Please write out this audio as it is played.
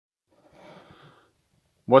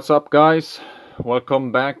What's up, guys?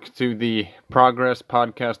 Welcome back to the Progress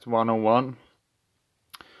Podcast 101.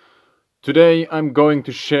 Today I'm going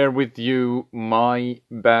to share with you my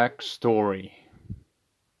backstory.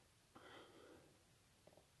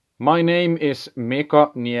 My name is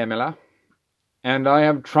Mika Niemelä, and I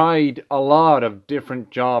have tried a lot of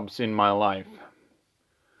different jobs in my life,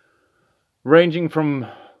 ranging from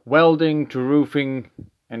welding to roofing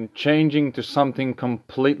and changing to something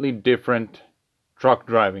completely different, truck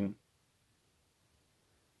driving.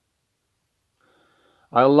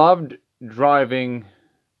 I loved driving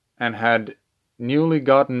and had newly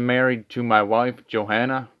gotten married to my wife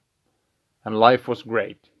Johanna, and life was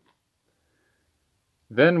great.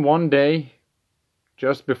 Then one day,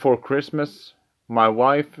 just before Christmas, my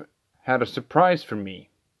wife had a surprise for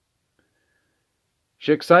me.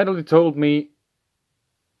 She excitedly told me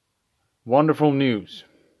wonderful news.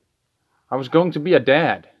 I was going to be a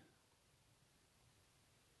dad.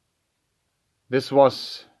 This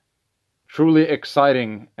was truly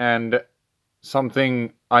exciting and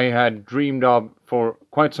something I had dreamed of for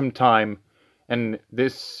quite some time, and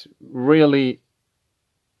this really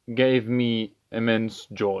gave me immense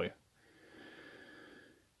joy.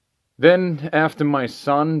 Then, after my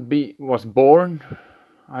son was born,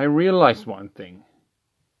 I realized one thing: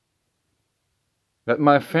 that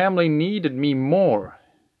my family needed me more,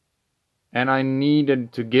 and I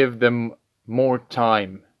needed to give them more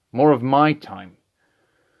time, more of my time.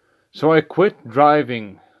 So I quit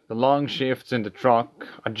driving the long shifts in the truck,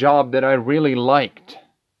 a job that I really liked,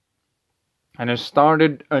 and I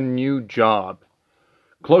started a new job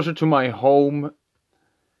closer to my home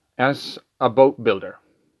as a boat builder.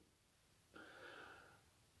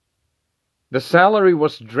 The salary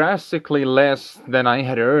was drastically less than I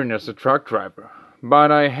had earned as a truck driver,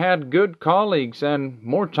 but I had good colleagues and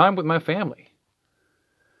more time with my family.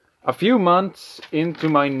 A few months into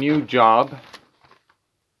my new job,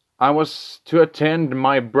 I was to attend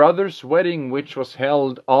my brother's wedding, which was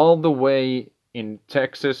held all the way in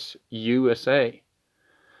Texas, USA.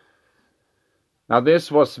 Now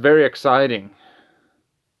this was very exciting,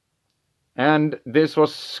 and this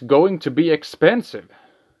was going to be expensive.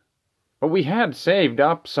 But we had saved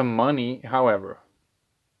up some money, however.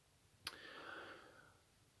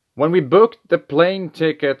 When we booked the plane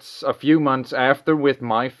tickets a few months after with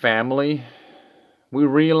my family, we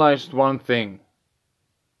realized one thing.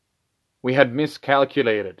 We had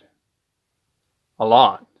miscalculated a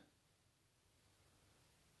lot.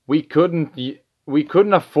 We couldn't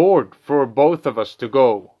afford for both of us to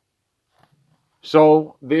go.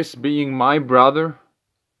 So, this being my brother,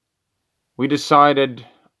 we decided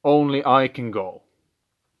only I can go.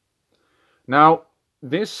 Now,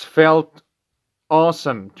 this felt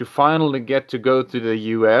awesome to finally get to go to the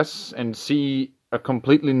US and see a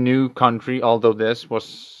completely new country, although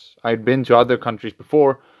I'd been to other countries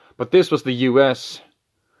before, but this was the US.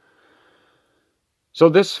 So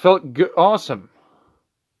this felt awesome,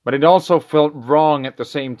 but it also felt wrong at the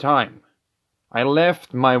same time. I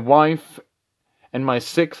left my wife and my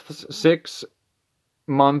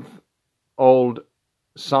 6-month-old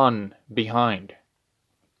son behind.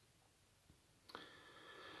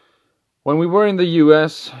 When we were in the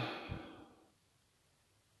US,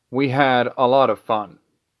 we had a lot of fun.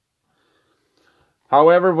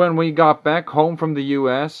 However, when we got back home from the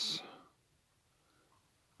US,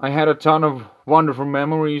 I had a ton of wonderful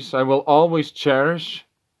memories I will always cherish.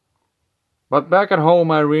 But back at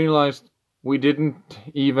home, I realized we didn't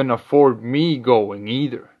even afford me going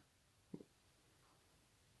either.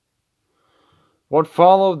 What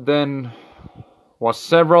followed then was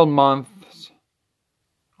several months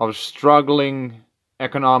of struggling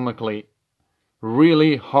economically.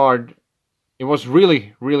 Really hard. It was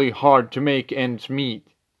really, really hard to make ends meet.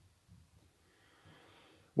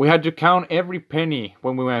 We had to count every penny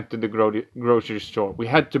when we went to the grocery store. We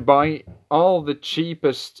had to buy all the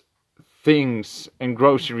cheapest things and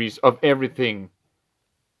groceries of everything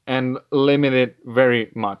and limit it very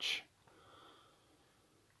much.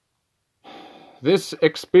 This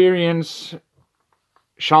experience,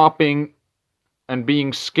 shopping and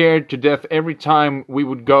being scared to death every time we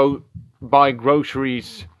would go buy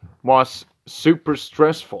groceries, was super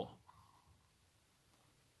stressful.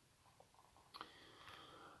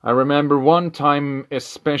 I remember one time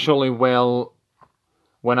especially well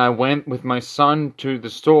when I went with my son to the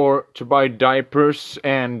store to buy diapers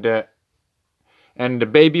and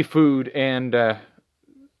baby food and a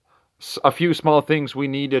few small things we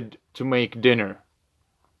needed to make dinner.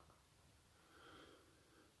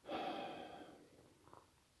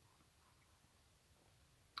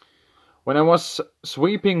 When I was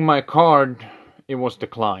sweeping my card, it was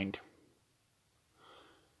declined.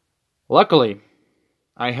 Luckily,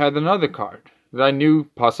 I had another card that I knew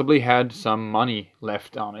possibly had some money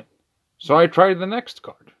left on it. So I tried the next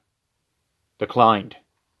card. Declined.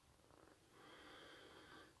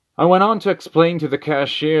 I went on to explain to the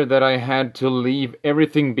cashier that I had to leave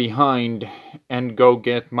everything behind and go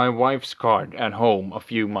get my wife's card at home a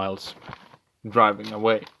few miles driving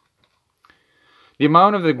away. The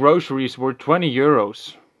amount of the groceries were 20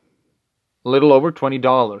 euros. A little over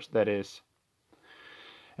 $20, that is.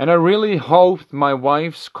 And I really hoped my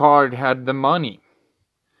wife's card had the money.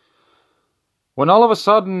 When all of a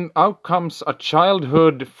sudden out comes a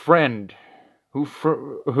childhood friend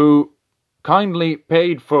who kindly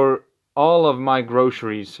paid for all of my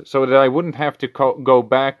groceries so that I wouldn't have to go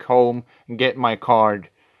back home and get my card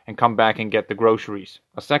and come back and get the groceries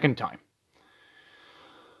a second time.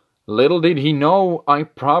 Little did he know I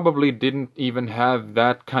probably didn't even have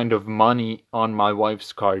that kind of money on my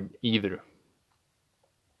wife's card either.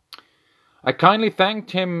 I kindly thanked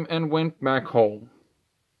him and went back home.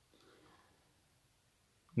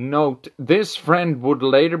 Note, this friend would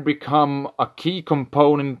later become a key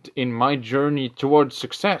component in my journey towards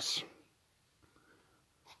success.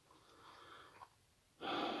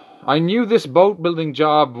 I knew this boat building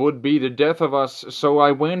job would be the death of us, so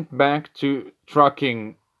I went back to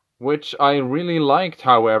trucking, which I really liked,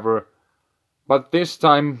 however, but this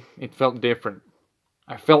time it felt different.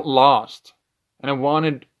 I felt lost, and I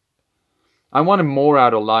wanted more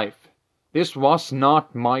out of life. This was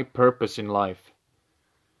not my purpose in life.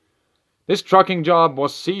 This trucking job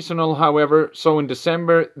was seasonal, however, so in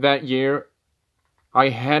December that year, I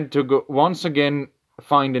had to go once again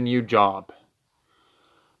find a new job.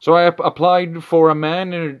 So I applied for a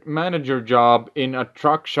manager job in a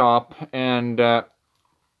truck shop and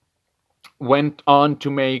went on to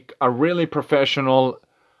make a really professional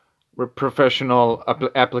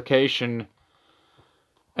application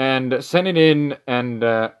and sent it in,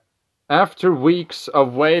 and after weeks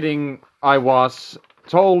of waiting, I was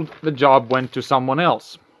told the job went to someone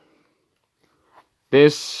else.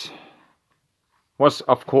 This was,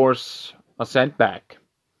 of course, a setback.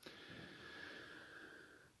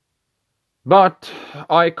 But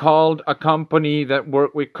I called a company that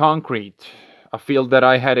worked with concrete, a field that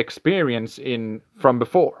I had experience in from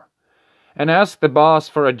before, and asked the boss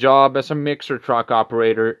for a job as a mixer truck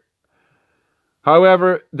operator.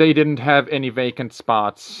 However, they didn't have any vacant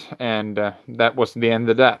spots, and that was the end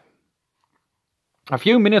of that. A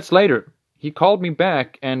few minutes later, he called me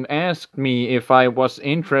back and asked me if I was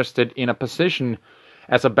interested in a position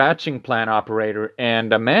as a batching plant operator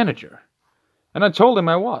and a manager, and I told him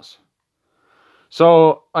I was.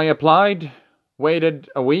 So I applied, waited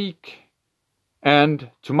a week, and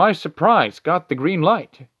to my surprise got the green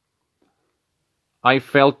light. I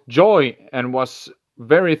felt joy and was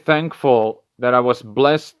very thankful that I was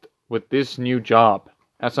blessed with this new job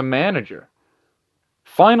as a manager.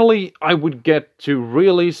 Finally, I would get to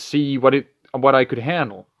really see what I could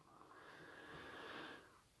handle.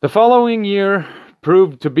 The following year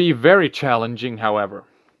proved to be very challenging, however,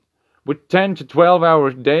 with 10 to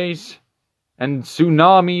 12-hour days and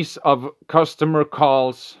tsunamis of customer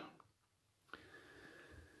calls.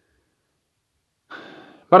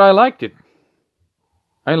 But I liked it.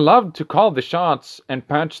 I loved to call the shots and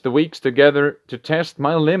patch the weeks together to test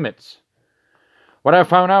my limits. What I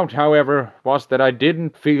found out, however, was that I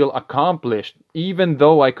didn't feel accomplished, even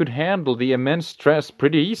though I could handle the immense stress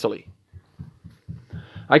pretty easily.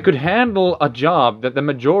 I could handle a job that the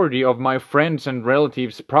majority of my friends and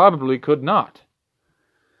relatives probably could not.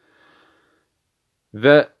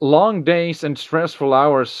 The long days and stressful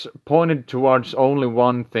hours pointed towards only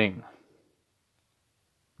one thing: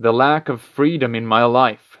 the lack of freedom in my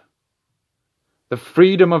life. The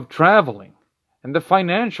freedom of traveling and the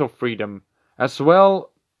financial freedom as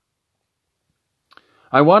well.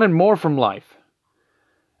 I wanted more from life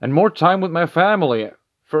and more time with my family,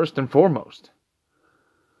 first and foremost.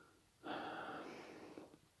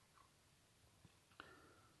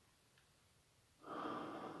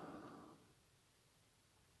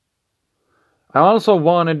 I also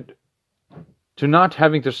wanted to not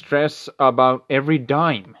having to stress about every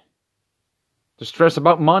dime, to stress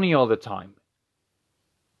about money all the time.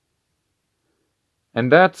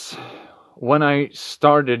 And that's when I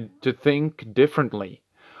started to think differently.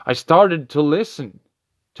 I started to listen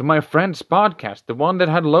to my friend's podcast, the one that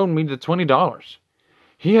had loaned me the $20.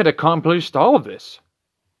 He had accomplished all of this.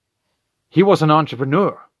 He was an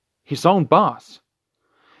entrepreneur, his own boss.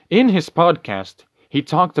 In his podcast, he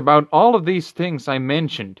talked about all of these things I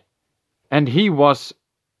mentioned, and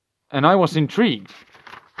I was intrigued.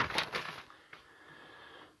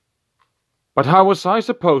 But how was I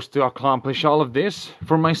supposed to accomplish all of this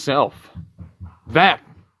for myself? That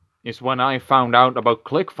is when I found out about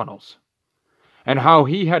ClickFunnels, and how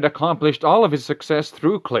he had accomplished all of his success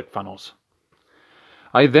through ClickFunnels.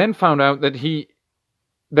 I then found out that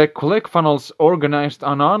ClickFunnels organized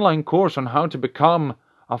an online course on how to become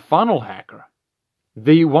a funnel hacker.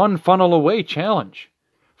 The One Funnel Away challenge.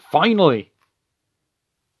 Finally,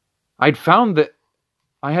 I had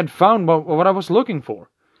found what I was looking for.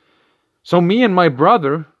 So me and my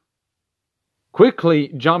brother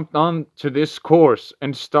quickly jumped onto this course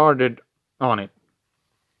and started on it.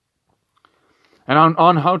 And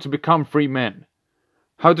on how to become free men.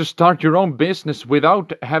 How to start your own business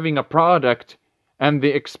without having a product and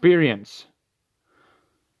the experience.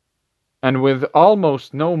 And with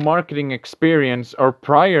almost no marketing experience or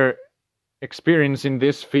prior experience in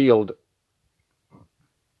this field,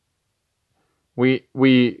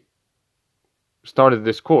 we started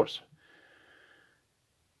this course.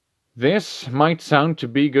 This might sound to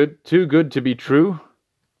be too good to be true,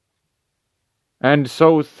 and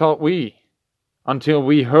so thought we, until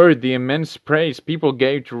we heard the immense praise people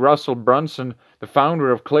gave to Russell Brunson, the founder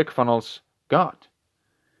of ClickFunnels, God.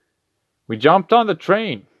 We jumped on the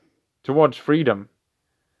train towards freedom,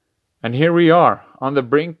 and here we are, on the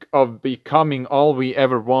brink of becoming all we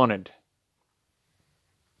ever wanted.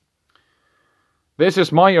 This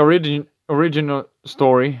is my original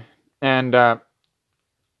story, and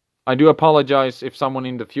I do apologize if someone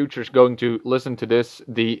in the future is going to listen to this,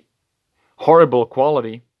 the horrible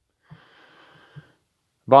quality.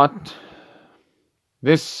 But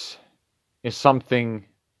this is something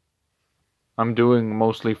I'm doing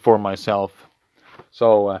mostly for myself.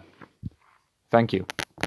 So, thank you.